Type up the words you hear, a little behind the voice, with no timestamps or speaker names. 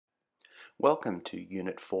Welcome to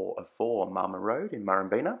Unit 4 of 4 Marma Road in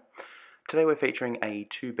Murrumbeena. Today we're featuring a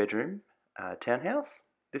 2-bedroom townhouse.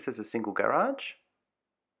 This is a single garage.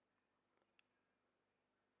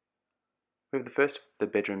 We have the first of the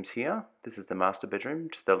bedrooms here. This is the master bedroom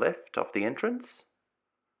to the left of the entrance.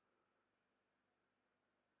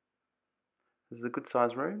 This is a good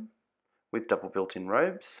sized room with double built-in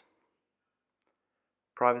robes,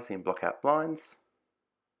 privacy and block-out blinds.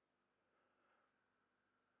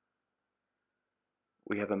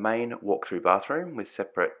 We have a main walk-through bathroom with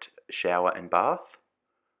separate shower and bath.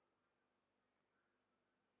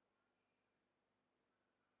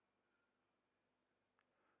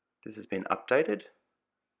 This has been updated.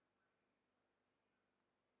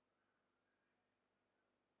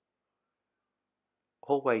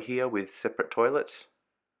 Hallway here with separate toilet,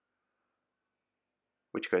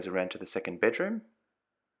 which goes around to the second bedroom.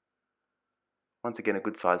 Once again, a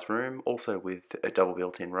good sized room, also with a double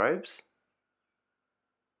built-in robes.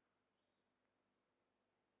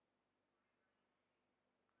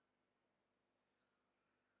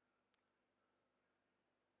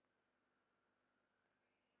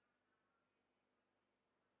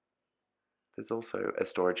 There's also a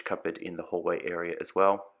storage cupboard in the hallway area as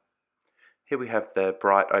well. Here we have the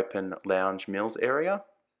bright open lounge meals area.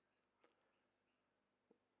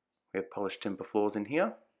 We have polished timber floors in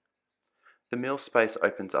here. The meal space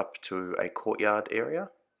opens up to a courtyard area.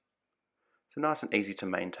 So nice and easy to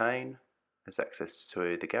maintain. There's access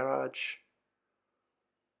to the garage.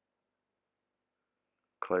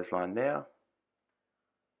 Clothesline there.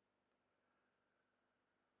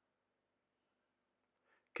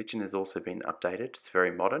 Kitchen has also been updated. It's very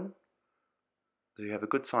modern. So we have a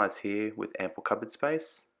good size here with ample cupboard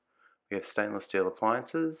space. We have stainless steel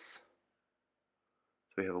appliances.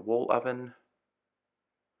 So we have a wall oven,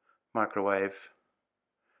 microwave,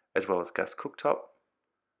 as well as gas cooktop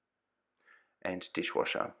and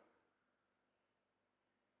dishwasher.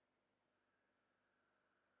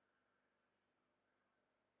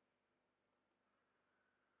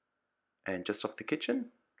 And just off the kitchen,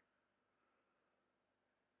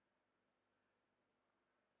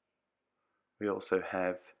 we also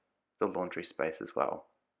have the laundry space as well.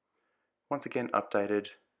 Once again updated,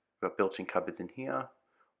 we've got built-in cupboards in here,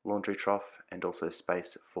 laundry trough, and also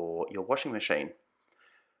space for your washing machine.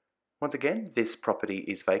 Once again, this property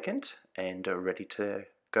is vacant and ready to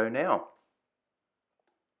go now.